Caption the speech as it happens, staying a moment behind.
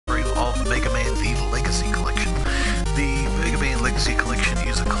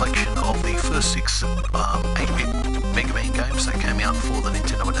6 8-bit Mega Man games that came out for the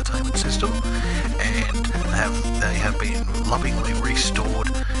Nintendo Entertainment System, and they have been lovingly restored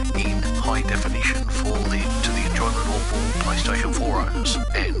in high definition to the enjoyment of all PlayStation 4 owners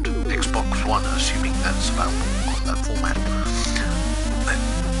and Xbox One, assuming that's available on that format.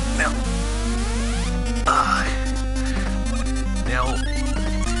 Now,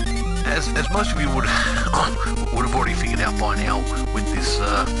 as most of you would have already figured out by now with this,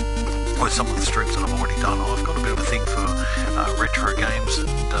 with some of the streams that I've already done, I've got a bit of a thing for retro games and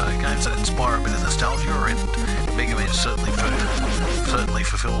games that inspire a bit of nostalgia, and Mega Man certainly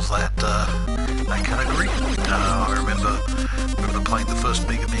fulfills that category. I remember playing the first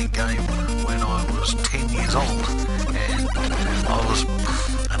Mega Man game when I was 10 years old, and I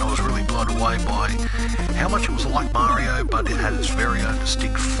was really blown away by how much it was like Mario, but it had its very own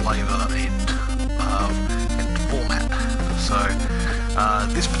distinct flavour and format. So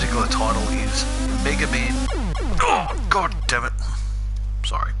this particular title is Mega Man. Oh, God damn it!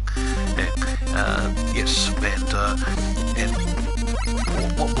 Sorry. Yes, and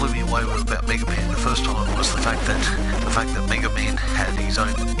what blew me away about Mega Man the first time was the fact that Mega Man had his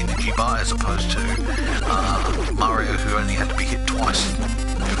own energy bar, as opposed to Mario, who only had to be hit twice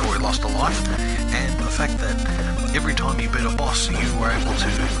before he lost a life, and the fact that every time you beat a boss, you were able to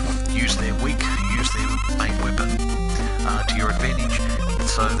use their main weapon to your advantage,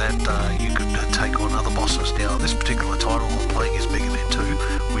 so that you could take on other bosses. Now, this particular title I'm playing is Mega Man 2,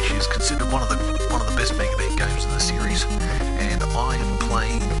 which is considered one of the best Mega Man games in the series, and I am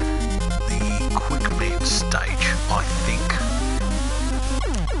playing the Quick Man stage, I think.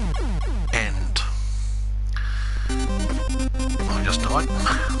 And I just died.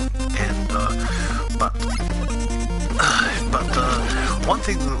 And one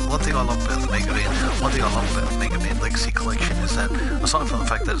thing I love about the Mega Man Legacy Collection is that, aside from the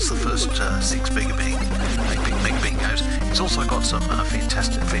fact that it's the first 6 Mega Man games, it's also got some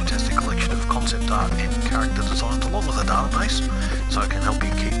fantastic collection of concept art and character designs, along with a database, so it can help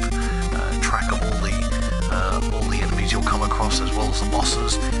you keep track of all the enemies you'll come across, as well as the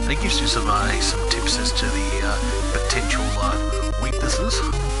bosses, and it gives you some tips as to the potential weaknesses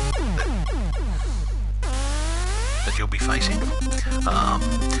that you'll be facing.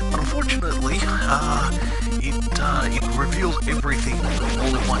 But unfortunately, it reveals everything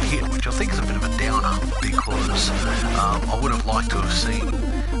all in one hit, which I think is a bit of a downer, because I would have liked to have seen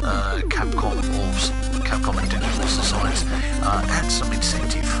Capcom and Digital Science add some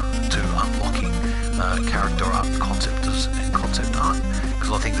incentive to unlocking character art and concept art,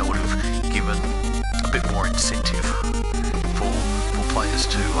 because I think that would have given a bit more incentive for players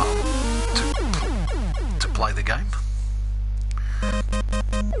to play the game.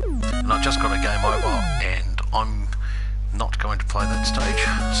 And I've just got a game over, and I'm not going to play that stage,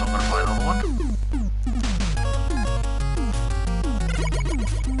 so I'm going to play another one.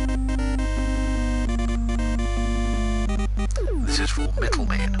 This is for Metal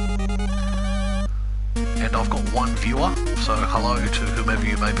Man. And I've got one viewer, so hello to whomever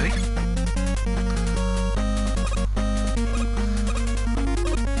you may be.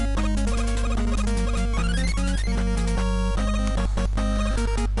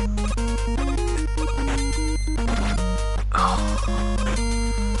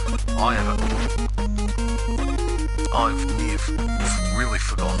 I've really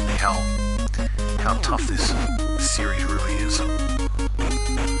forgotten how tough this series really is,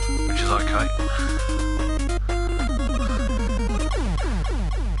 which is okay.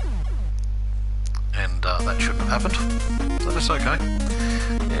 And that shouldn't have happened, so that's okay.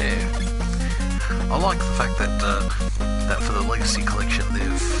 Yeah, I like the fact that for the Legacy Collection,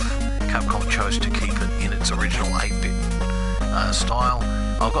 Capcom chose to keep it in its original 8-bit style.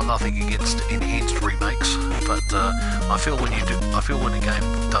 I've got nothing against enhanced remakes, but I feel when a game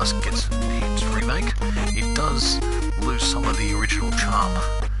does get an enhanced remake, it does lose some of the original charm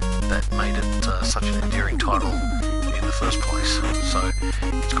that made it such an endearing title in the first place. So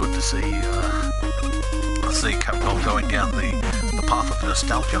it's good to see Capcom going down the path of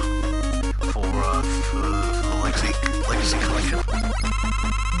nostalgia for the Legacy Collection.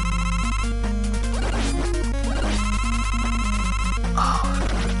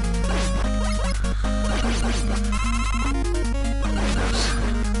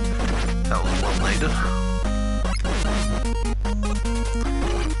 That was well needed.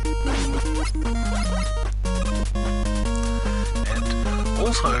 And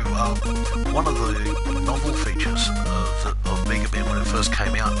also, one of the novel features of Mega Man when it first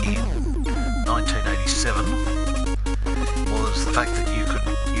came out in 1987 was the fact that you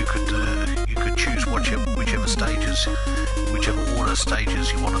could choose whichever order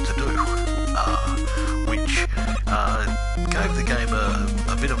stages you wanted to do. which gave the game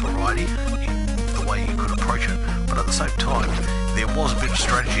a bit of variety in the way you could approach it, but at the same time there was a bit of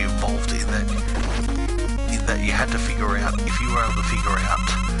strategy involved in that you had to figure out, if you were able to figure out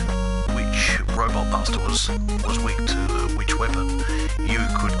which robot buster was weak to which weapon, you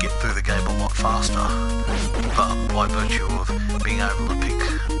could get through the game a lot faster, but by virtue of being able to pick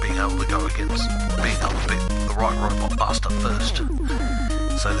the right robot buster first,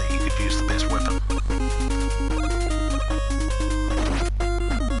 so that you could use the best weapon.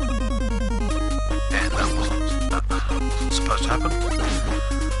 And that wasn't supposed to happen.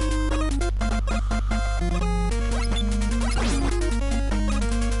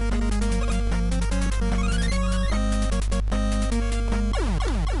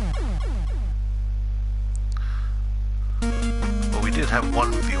 Have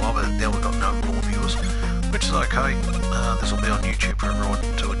one review of it, now we've got no more viewers, which is okay. This will be on YouTube for everyone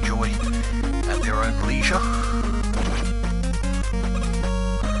to enjoy at their own leisure.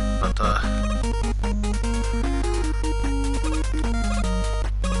 But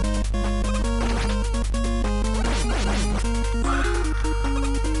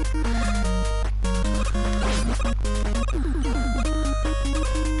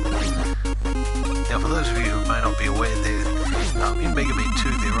now, for those of you who may not be aware, in Mega Man 2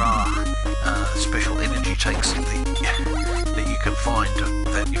 there are special energy tanks that you can find,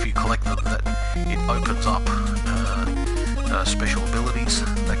 that if you collect them, that it opens up special abilities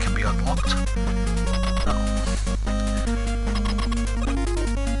that can be unlocked.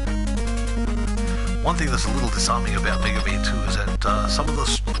 One thing that's a little disarming about Mega Man 2 is that some of the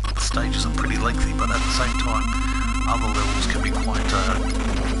stages are pretty lengthy, but at the same time other levels can be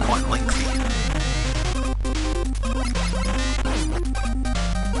quite lengthy.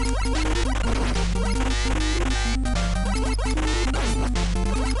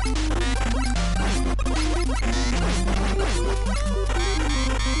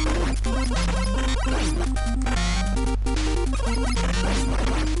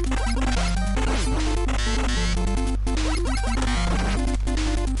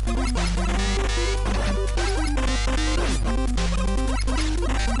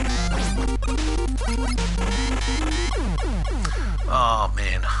 Oh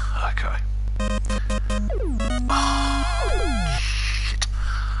man, okay. Oh, shit.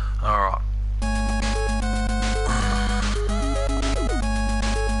 Alright.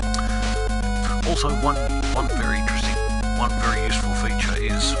 Also, one very interesting, one very useful feature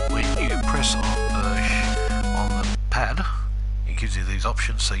is when you press on the pad, it gives you these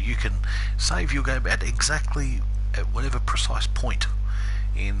options so you can save your game at whatever precise point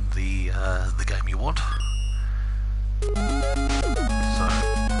in the game you want. So I'm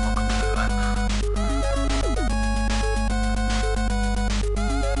not going to do that.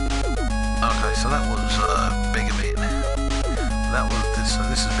 Okay, so that was Mega Man. That was this. So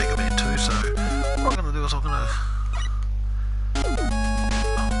this is Mega Man 2. So what I'm going to do is I'm going to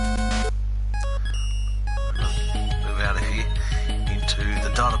move out of here into the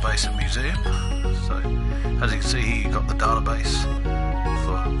database and museum. So as you can see here, you've got the database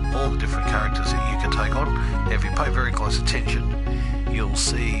for all the different characters that you can take on. Now, if you pay very close attention, you'll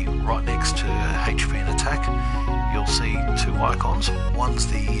see right next to HP and attack, you'll see two icons. One's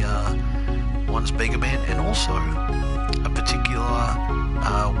Mega Man, and also a particular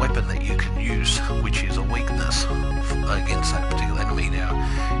weapon that you can use, which is a weakness against that particular enemy. Now,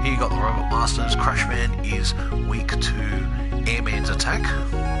 here you got the Robot Masters. Crashman is weak to Airman's attack.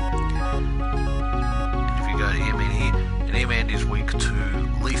 If you go to Airman here, and Airman is weak to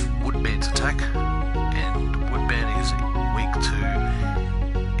Woodman's attack, and Woodman is weak to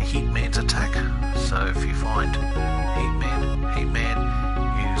Heatman's attack. So if you find Heatman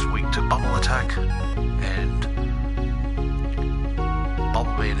is weak to Bubble attack, and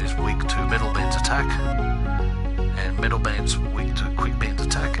Bubbleman is weak to Metalman's attack, and Metalman's weak to Quickman's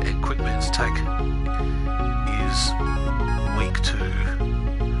attack, and Quickman's attack is weak to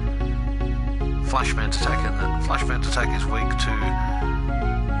Flashman's attack, and then Flashman's attack is weak to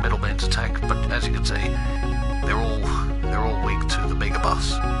Metalman's attack. But as you can see, they're all weak to the Mega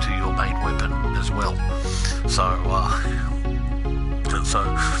Bus, to your main weapon as well. So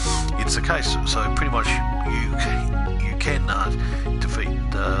it's the case. So pretty much you can defeat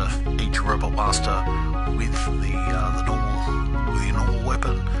each Robot Master with your normal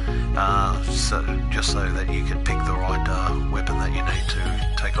weapon. So just so that you can pick the right weapon that you need to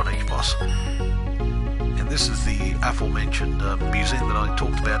take on each boss. And this is the aforementioned museum that I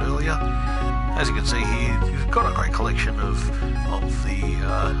talked about earlier. As you can see here, you've got a great collection of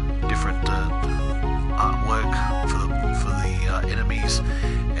the different artwork for the enemies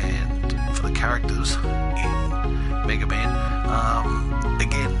and for the characters in Mega Man.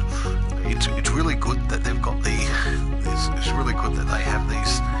 Again, it's really good that they've got it's really good that they have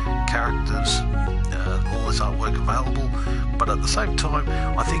these characters, all this artwork available. But at the same time,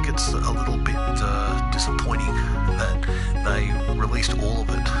 I think it's a little bit disappointing that they released all of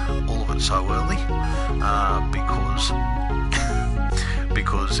it so early,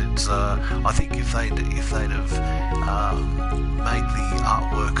 because it's. I think if they'd have made the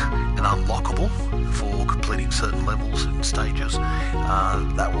artwork an unlockable for completing certain levels and stages,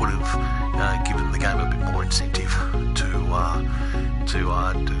 that would have given the game a bit more incentive to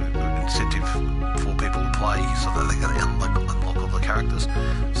incentive for people to play, so that they can unlock all the characters.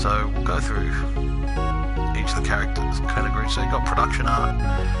 So we'll go through each of the characters categories. So you've got production art,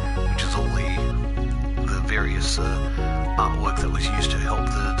 which is all the various artwork that was used to help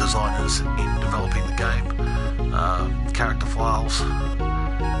the designers in developing the game. Character files,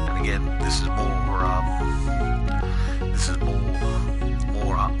 and again, this is more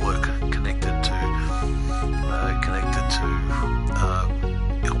artwork connected to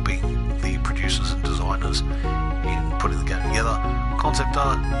helping the producers and designers in putting the game together. Concept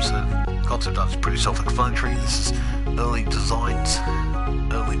art. So concept art is pretty self-explanatory. This is early designs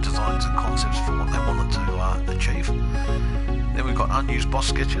and concepts for what they wanted to achieve. Then we've got unused boss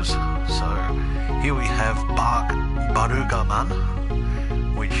sketches. So here we have Barugaman,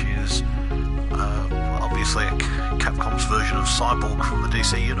 which is obviously Capcom's version of Cyborg from the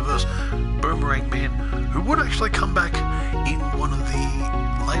DC universe. Boomerang Man, who would actually come back in one of the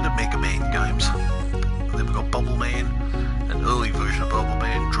later Mega Man games. And then we've got Bubble Man, an early version of Bubble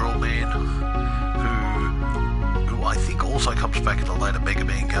Man. Drill Man, who I think also comes back in a later Mega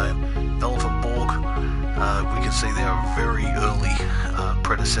Man game. Elephant Borg, we can see they're a very early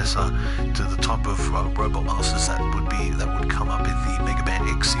predecessor to the type of robot masters that would come up in the Mega Man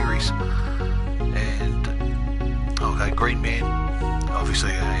X series. And okay, Green Man,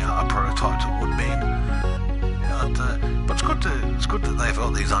 obviously a prototype to Woodman. But it's good that they've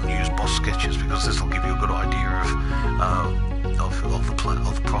got these unused boss sketches, because this will give you a good idea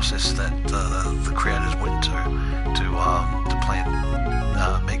of the process that the creators went to plan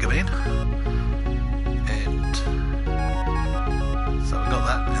Mega Man. And so we've got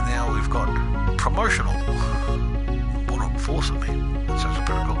that, and now we've got promotional Bottom Force Man. That's actually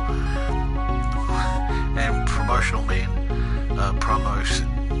pretty cool. And promotional Man,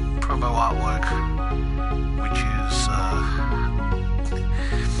 promo artwork, which is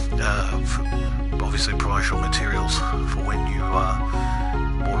obviously promotional materials for when you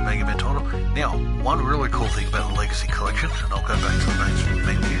bought a Mega Man title. Now, one really cool thing about the Legacy Collection, and I'll go back to the main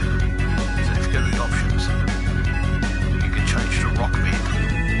menu, is that if you go to the options, you can change to Rock Man.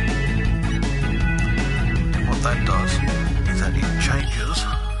 And what that does is that it changes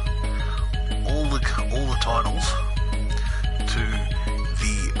all the titles to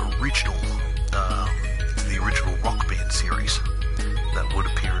the original Rock Band series that would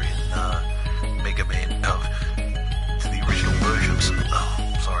appear in Mega Man, to the original versions.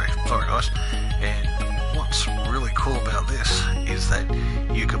 Sorry guys. And what's really cool about this is that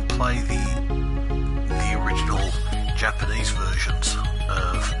you can play the original Japanese versions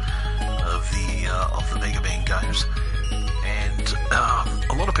of the Mega Man games. And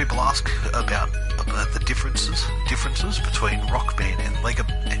a lot of people ask about the differences between Rock Band and Mega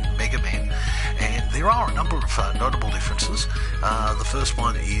Man, and there are a number of notable differences. The first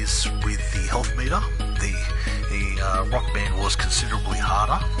one is with the health meter. The Rock Band was considerably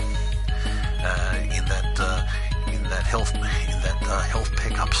harder in that health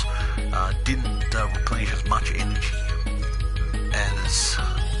pickups didn't replenish as much energy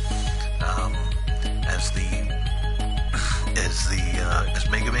as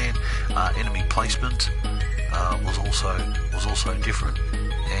Mega Man. Enemy placement was also different,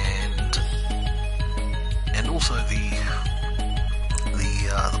 and also the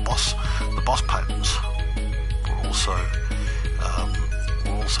boss patterns were also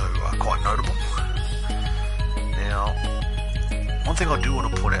quite notable. Now, one thing I do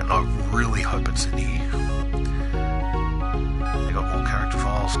want to point out, and I really hope it's in here, they got more character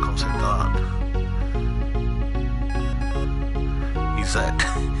files, concept art, is that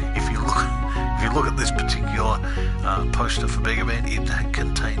if you look at this particular poster for Mega Man, it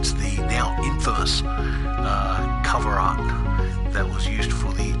contains the now infamous cover art that was used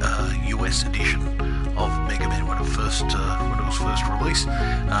for the US edition of Mega Man when it was first released.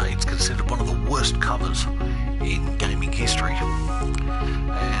 It's considered one of the worst covers in gaming history.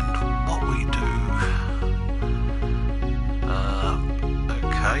 And what we do,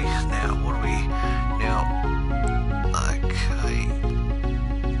 okay, now what do we now? Okay.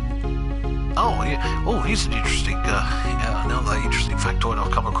 Oh, Yeah. Oh, here's an interesting, another interesting factoid I've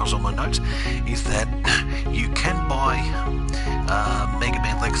come across on my notes is that you can buy Mega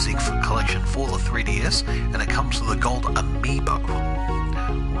Man Legacy Collection for the 3DS, and it comes with a gold amiibo,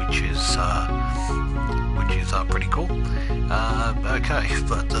 which is pretty cool. Okay,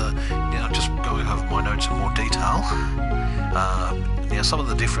 but now just going over my notes in more detail. Now, some of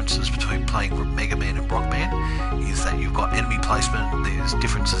the differences between playing Mega Man and Brak Man is that you've got enemy placement, there's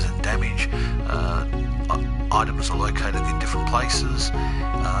differences in damage, items are located in different places.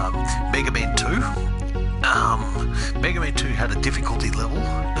 Mega Man 2 had a difficulty level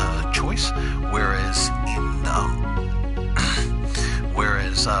choice, whereas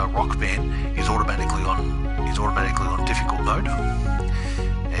Rock Band is automatically on difficult mode,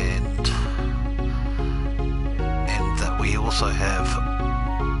 and that we also have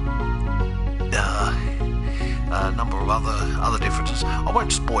a number of other differences. I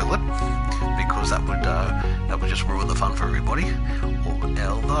won't spoil it because that would just ruin the fun for everybody.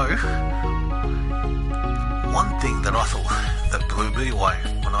 Although one thing that I thought that blew me away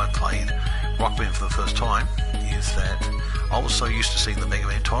when I played Rock Band for the first time is that I was so used to seeing the Mega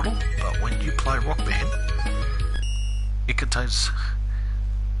Man title, but when you play Rock Band, it contains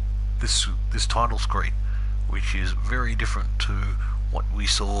this title screen, which is very different to what we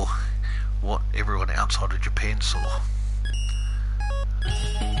saw, what everyone outside of Japan saw.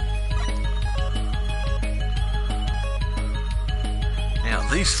 Now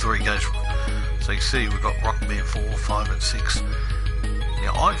these three games, so you see we've got Rock Band 4, 5 and 6.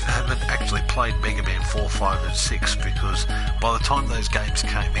 Now I haven't actually played Mega Man 4, 5 and 6 because by the time those games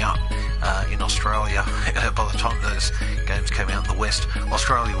came out in Australia, by the time those games came out in the West,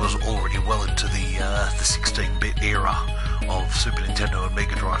 Australia was already well into the 16-bit era of Super Nintendo and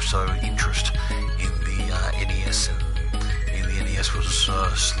Mega Drive, so interest in the NES was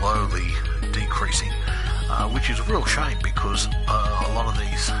slowly decreasing, which is a real shame because a lot of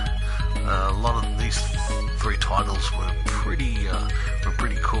these three titles were pretty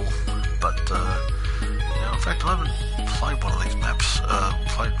cool. But now, in fact, I haven't played one of these maps.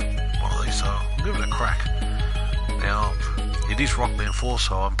 So I'll give it a crack. Now, it is Rock Band 4,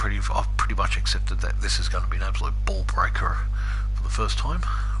 so I've pretty much accepted that this is going to be an absolute ball breaker for the first time.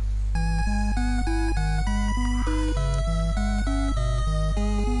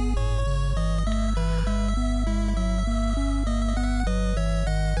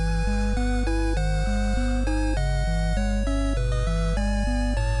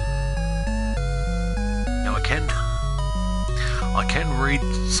 I can read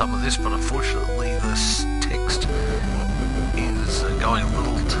some of this, but unfortunately this text is going a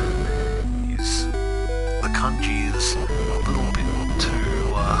little the kanji is a little bit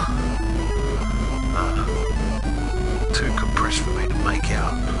too compressed for me to make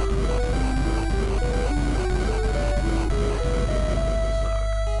out.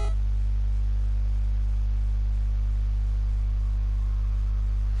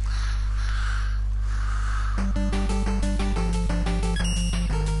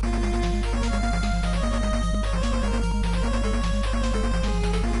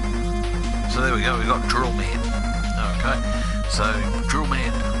 So there we go, we got Drill Man. Okay, so Drill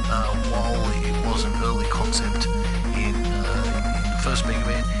Man, while it was an early concept in the first Mega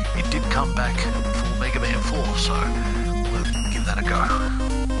Man, it did come back for Mega Man 4, so we'll give that a go.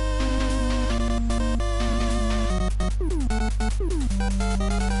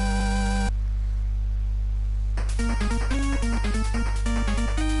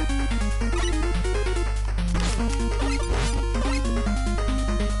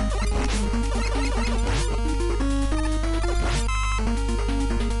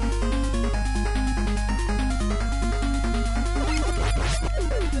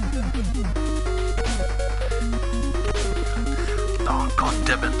 Oh, god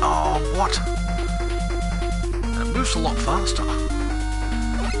damn it. Oh, what? It moves a lot faster.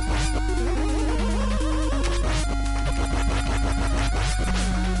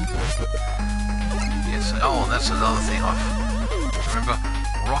 Yes, oh, that's another thing remember,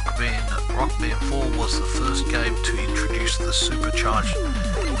 Rock Band 4 was the first game to introduce the supercharged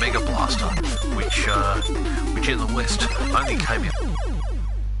Mega Blaster, which in the West only came out.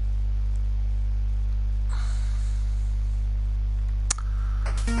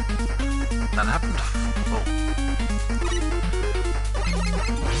 That happened. Well,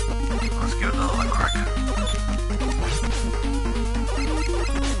 let's give it another crack.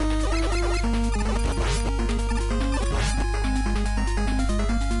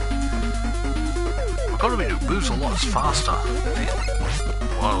 I've got to admit, it moves a lot faster than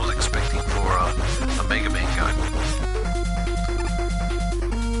what I was expecting for a Mega Man game.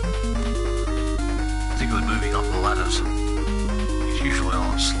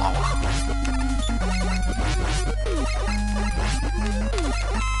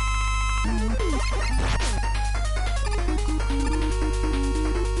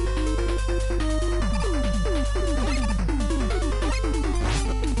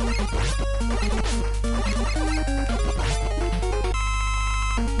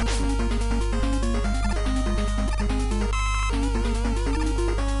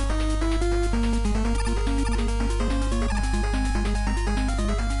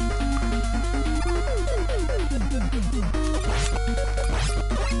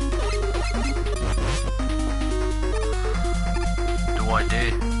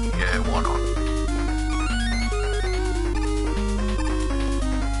 idea? Yeah, why not?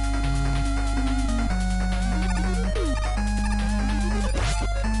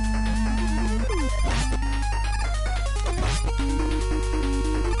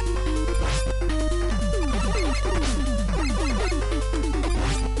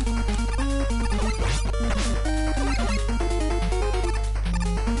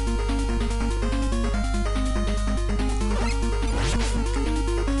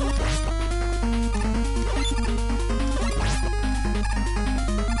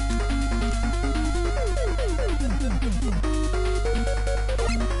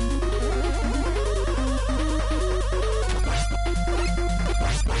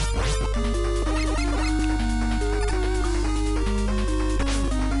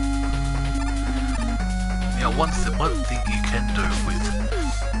 One thing you can do with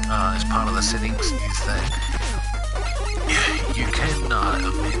as part of the settings is that you can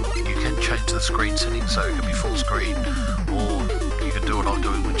change the screen settings, so it can be full screen, or you can do what I'm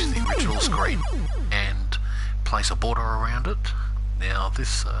doing, which is the original screen, and place a border around it. Now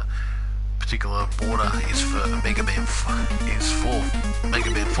this particular border is for Mega Man 4,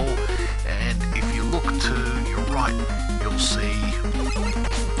 and if you look to your right, you'll see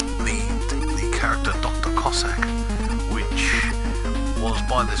the character Dr. Cossack, which was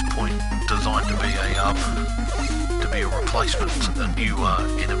by this point designed to be a replacement, a new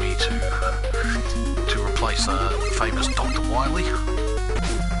enemy to replace the famous Dr. Wily.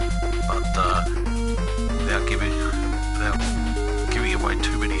 But without giving away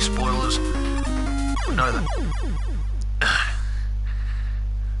too many spoilers, we know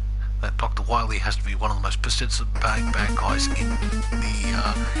that Dr. Wily has to be one of the most persistent bad guys in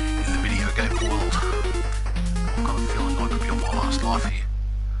the video game world. I've got a feeling I could be on my last life here.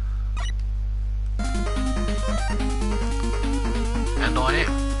 And I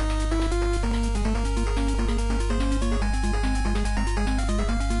am.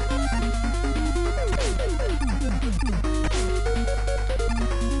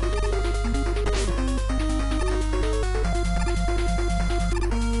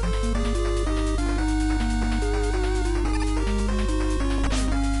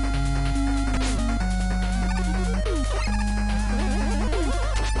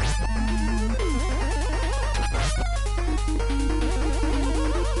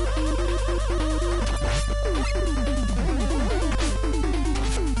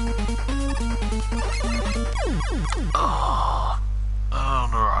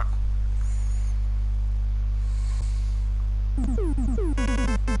 Alright.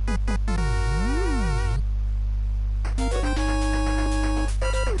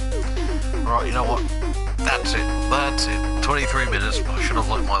 Right, you know what? That's it. 23 minutes. I should have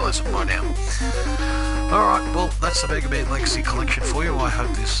learned my lesson by now. Alright, well, that's the Mega Man Legacy Collection for you. I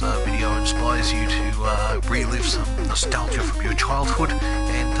hope this video inspires you to relive some nostalgia from your childhood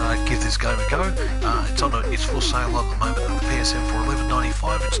and give this game a go. It's for sale at the moment at the PSN for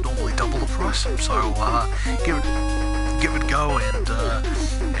 $11.95. It's normally double the price, so give it a go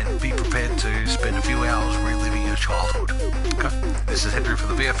and be prepared to spend a few hours reliving your childhood. Okay, this is Henry for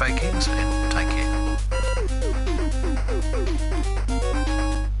the VFA Kings, and take care.